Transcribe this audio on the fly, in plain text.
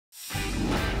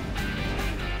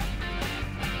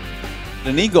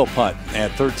An eagle putt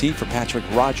at 13 for Patrick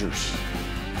Rodgers.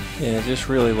 Yeah, just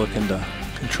really looking to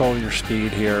control your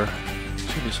speed here.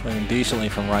 Should be swinging decently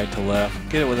from right to left.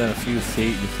 Get it within a few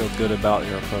feet. You feel good about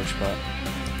your approach putt.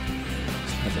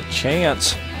 Has a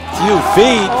chance. Few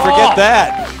feet, forget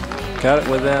that. Got it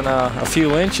within a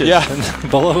few inches, yeah,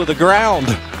 and below the ground.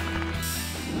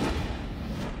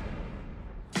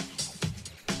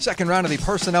 Second round of the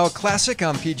Personnel Classic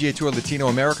on PGA Tour Latino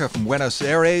America from Buenos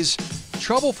Aires.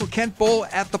 Trouble for Kent Bulle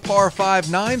at the par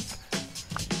 5 ninth.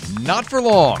 Not for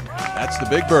long. That's the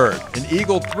big bird. An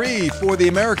eagle 3 for the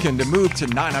American to move to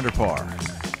 9 under par.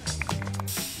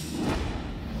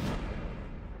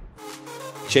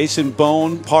 Jason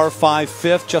Bohn, par 5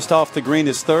 fifth, just off the green,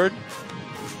 is third.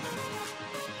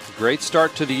 Great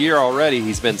start to the year already.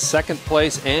 He's been second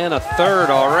place and a third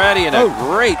already, and a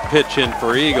great pitch in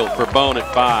for eagle for Bohn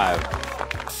at 5.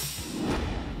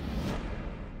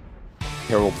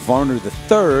 Harold Varner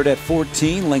III at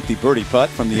 14, lengthy birdie putt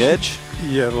from the edge.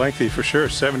 Yeah, lengthy for sure.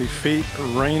 70 feet,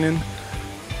 raining,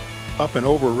 up and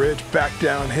over ridge, back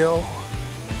downhill.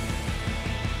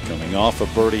 Coming off a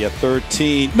birdie at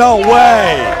 13. No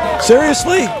way!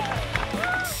 Seriously?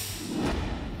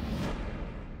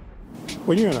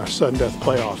 When you're in a sudden death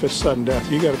playoff, it's sudden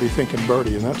death. You got to be thinking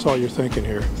birdie, and that's all you're thinking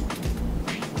here.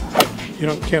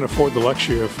 You can't afford the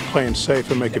luxury of playing safe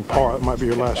and making par. It might be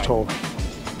your last hole.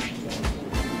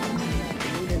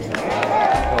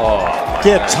 Oh,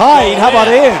 get tight. How about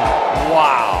in?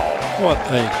 Wow. What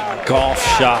a golf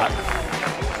shot.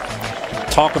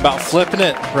 Talk about flipping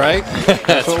it, right?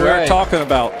 That's what we're talking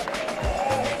about.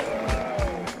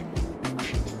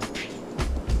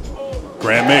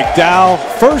 Graeme McDowell,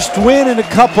 first win in a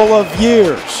couple of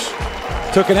years.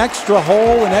 Took an extra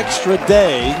hole, an extra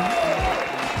day,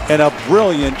 and a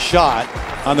brilliant shot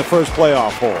on the first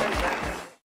playoff hole.